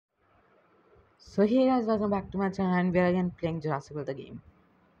So hey guys, welcome back to my channel and we're again playing Jurassic the game.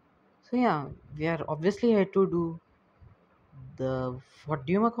 So yeah, we are obviously here to do the what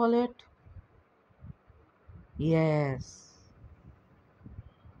do you call it? Yes,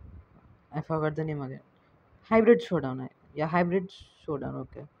 I forgot the name again. Hybrid Showdown. Yeah, Hybrid Showdown.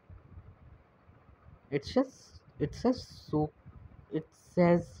 Okay, it says so. It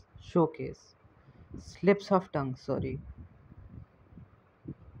says showcase. Slips of tongue. Sorry.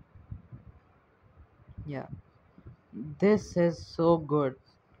 Yeah, this is so good.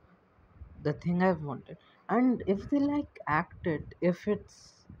 The thing I've wanted, and if they like act it, if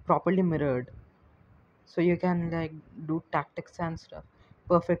it's properly mirrored, so you can like do tactics and stuff,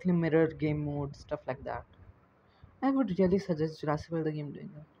 perfectly mirror game mode, stuff like that. I would really suggest Jurassic World the game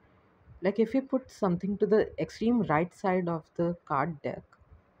doing that. Like if you put something to the extreme right side of the card deck,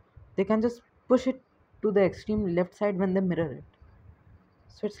 they can just push it to the extreme left side when they mirror it,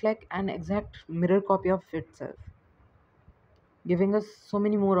 so it's like an exact mirror copy of itself, giving us so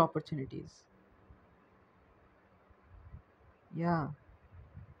many more opportunities. Yeah,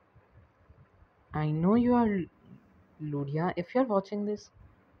 I know you are Ludia. If you're watching this,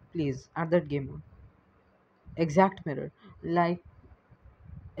 please add that game mode, exact mirror, like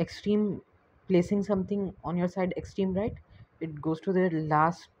extreme, placing something on your side extreme right, it goes to the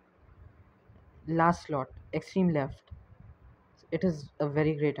last slot extreme left. It is a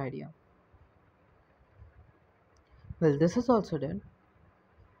very great idea. Well, this is also dead.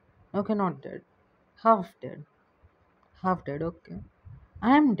 Okay, not dead, half dead. Half dead. Okay,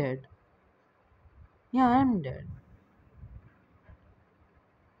 I am dead. Yeah, I am dead.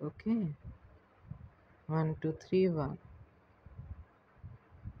 Okay, 1 2 3 1.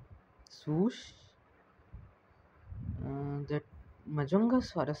 Swoosh. That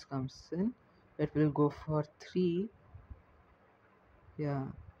Majungasaurus comes in, it will go for 3. Yeah,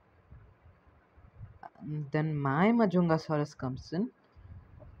 then my Majungasaurus comes in.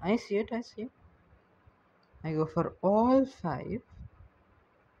 I see it, I see it. I go for all 5,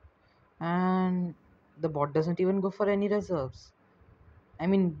 and the bot doesn't even go for any reserves. I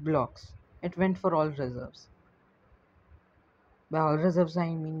mean blocks. It went for all reserves. By all reserves, I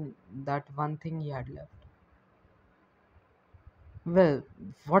mean that one thing he had left. Well,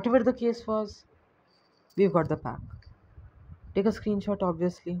 whatever the case was, we've got the pack. Take a screenshot,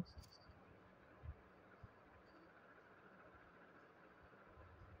 obviously.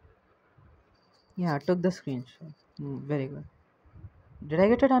 Yeah, I took the screenshot. Very good. Did I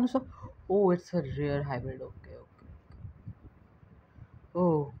get a dinosaur? Oh, it's a rare hybrid. Okay, okay.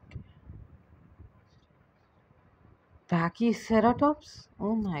 Oh, Pachyceratops?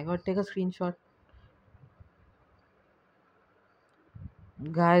 Oh my god, take a screenshot.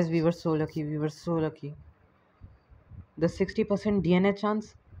 Guys, we were so lucky. We were so lucky. The 60% DNA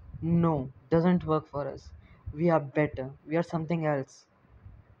chance? No, doesn't work for us. We are better. We are something else.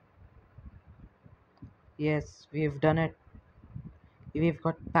 Yes, we've done it. We've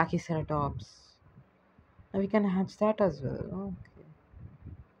got Pachyceratops. Now we can hatch that as well. Okay.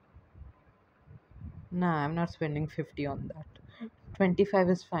 Nah, I'm not spending 50 on that. 25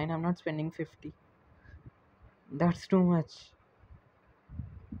 is fine. I'm not spending 50. That's too much.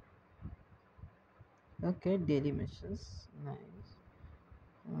 Okay, daily missions. Nice.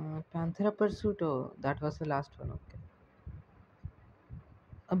 Panthera Pursuit. Oh, that was the last one. Okay.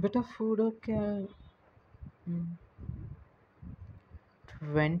 A bit of food. Okay. Mm.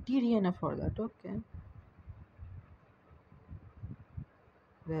 20 DNF for that. Okay.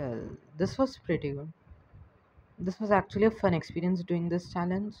 Well, this was pretty good. This was actually a fun experience doing this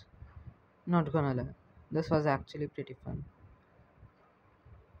challenge. Not gonna lie. This was actually pretty fun.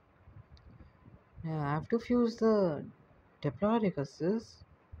 Yeah, I have to fuse the Diplodocus.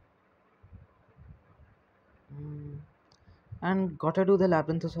 Mm. And gotta do the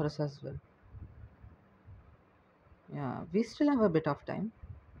Labyrinthosaurus as well. Yeah, we still have a bit of time.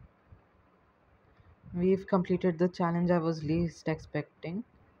 We've completed the challenge I was least expecting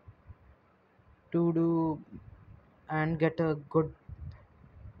to do and get a good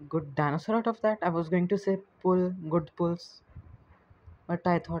dinosaur out of that. I was going to say pull good pulls, but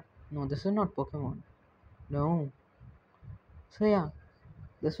I thought no, this is not Pokemon. No. So yeah,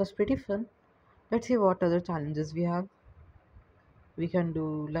 this was pretty fun. Let's see what other challenges we have. We can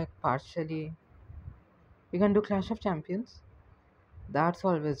do like partially. We can do Clash of Champions. That's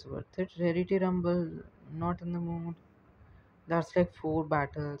always worth it. Rarity Rumble, not in the mood. That's like 4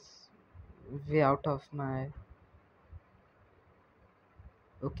 battles. Way out of my.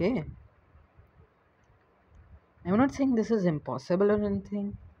 Okay. I'm not saying this is impossible or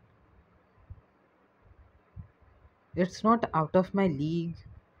anything. It's not out of my league.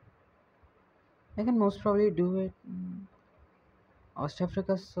 I can most probably do it.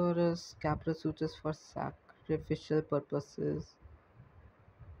 Australopithecus, Caprosuchus for sacrificial purposes,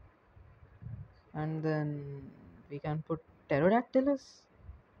 and then we can put Pterodactylus.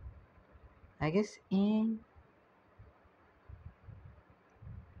 I guess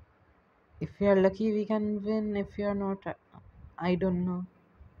if we are lucky, we can win. If we are not, I don't know.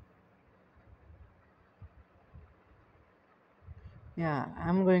 Yeah,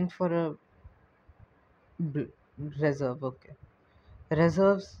 I'm going for a bl- reserve. Okay,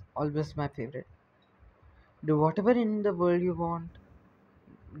 reserves always my favorite. Do whatever in the world you want.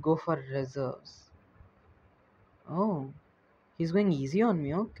 Go for reserves. Oh, he's going easy on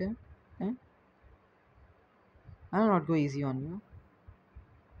me. Okay, eh? I'll not go easy on you.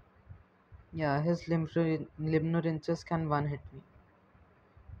 Yeah, his limnorinchus can one hit me.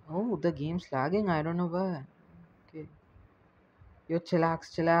 Oh, the game's lagging. I don't know why. Okay, yo,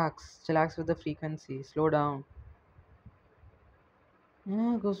 chillax with the frequency. Slow down.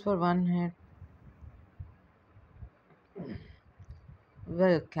 Yeah, goes for one hit.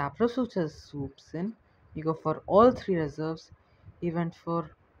 Well, Caprosuchus swoops in. You go for all three reserves. He went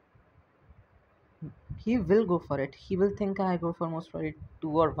for. He will go for it. He will think I go for most probably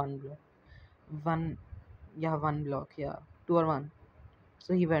two or one block. One, yeah, one block. Yeah, two or one.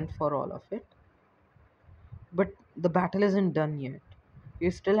 So he went for all of it. But the battle isn't done yet.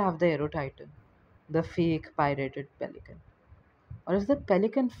 You still have the Aero Titan, the fake pirated pelican. Or is the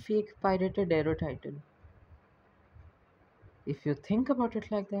pelican fake pirated Aero Titan? If you think about it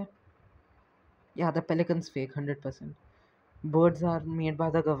like that, yeah, the pelican's fake, 100%. Birds are made by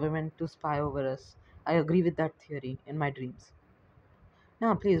the government to spy over us. I agree with that theory in my dreams.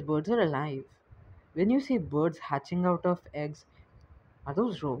 Now, please, birds are alive. When you see birds hatching out of eggs, are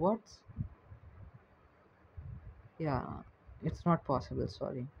those robots? Yeah, it's not possible,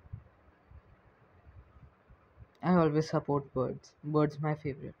 sorry. I always support birds. Birds my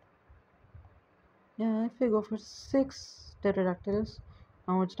favorite. Yeah, if we go for 6 pterodactyls,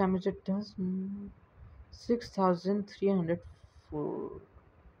 how much damage it does? 6,304.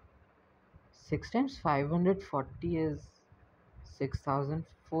 6 times 540 is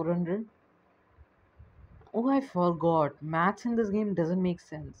 6,400. Oh, I forgot. Maths in this game doesn't make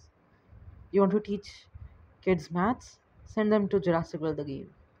sense. You want to teach kids maths? Send them to Jurassic World the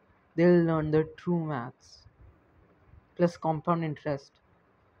game. They'll learn the true maths plus compound interest.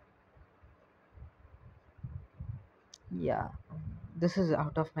 Yeah, this is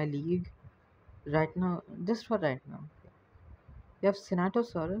out of my league right now. Just for right now. We have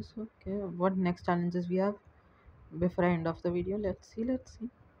Senatosaurus. Okay, what next challenges we have before I end off the video? Let's see.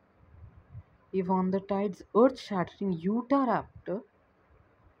 Yvonne the Tide's earth-shattering Utah Raptor.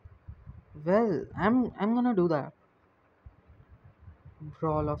 Well, I'm gonna do that.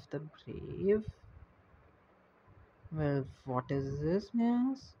 Brawl of the Brave. Well, what is this,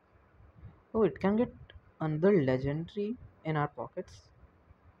 Mayas? Oh, it can get another legendary in our pockets.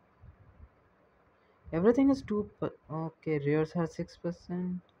 Everything is okay, rares are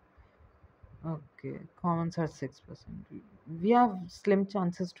 6%. Okay, commons are 6%. We have slim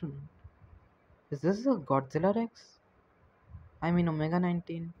chances to. Is this a Godzilla Rex? I mean Omega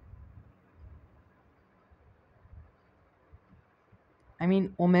 19. I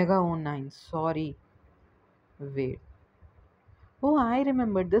mean Omega oh 09. Sorry. Wait. Oh, I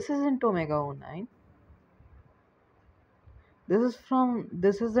remember. This isn't Omega oh 09. This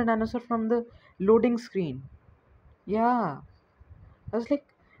is the dinosaur from the loading screen. Yeah. I was like,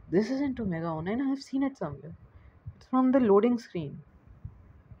 this isn't Omega oh 09. I've seen it somewhere. It's from the loading screen.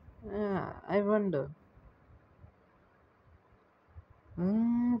 Yeah, I wonder.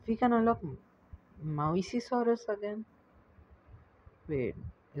 We can unlock Maussasaurus again. Wait,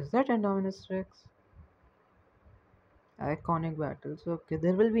 is that Indominus Rex? Iconic battles. Okay,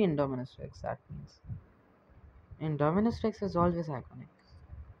 there will be Indominus Rex, that means. Indominus Rex is always iconic.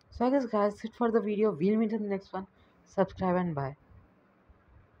 So I guess guys, that's it for the video. We'll meet in the next one. Subscribe and bye.